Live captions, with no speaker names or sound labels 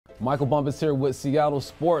Michael Bumpus here with Seattle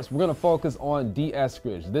Sports. We're going to focus on Dee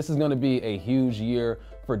Eskridge. This is going to be a huge year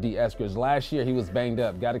for Dee Eskridge. Last year, he was banged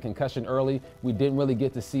up, got a concussion early. We didn't really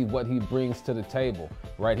get to see what he brings to the table,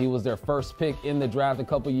 right? He was their first pick in the draft a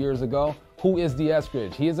couple years ago. Who is Dee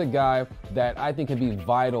Eskridge? He is a guy that I think can be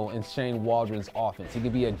vital in Shane Waldron's offense. He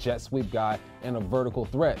can be a jet sweep guy and a vertical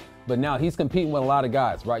threat. But now he's competing with a lot of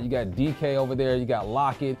guys, right? You got DK over there, you got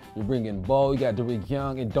Lockett, you're bringing Bo, you got Derek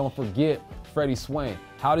Young, and don't forget Freddie Swain.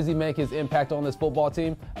 How does he make his impact on this football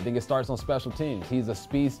team? I think it starts on special teams. He's a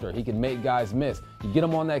speedster. He can make guys miss. You get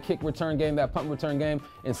him on that kick return game, that punt return game,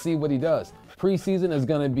 and see what he does. Preseason is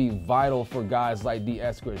going to be vital for guys like Dee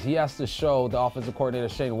Eskridge. He has to show the offensive coordinator,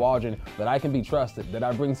 Shane Waldron, that I can be trusted, that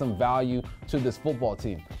I bring some value to this football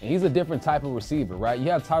team. And he's a different type of receiver, right?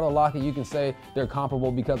 You have Tyler Lockett, you can say they're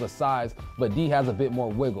comparable because of size, but Dee has a bit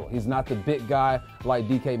more wiggle. He's not the big guy like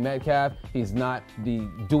DK Metcalf. He's not the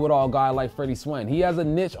do-it-all guy like Freddie Swain. He has a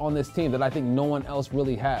niche on this team that I think no one else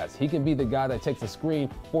really has. He can be the guy that takes a screen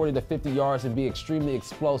 40 to 50 yards and be extremely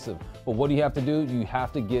explosive. But what do you have to do? You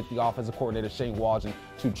have to get the offensive coordinator, Shane Waldron,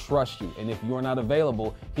 to trust you. And if you're not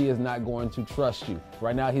available, he is not going to trust you.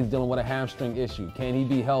 Right now, he's dealing with a hamstring issue. Can he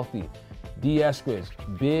be healthy? Dee Eskridge,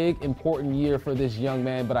 big, important year for this young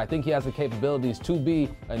man, but I think he has the capabilities to be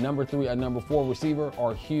a number 3, a number 4 receiver,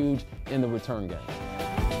 or huge in the return game.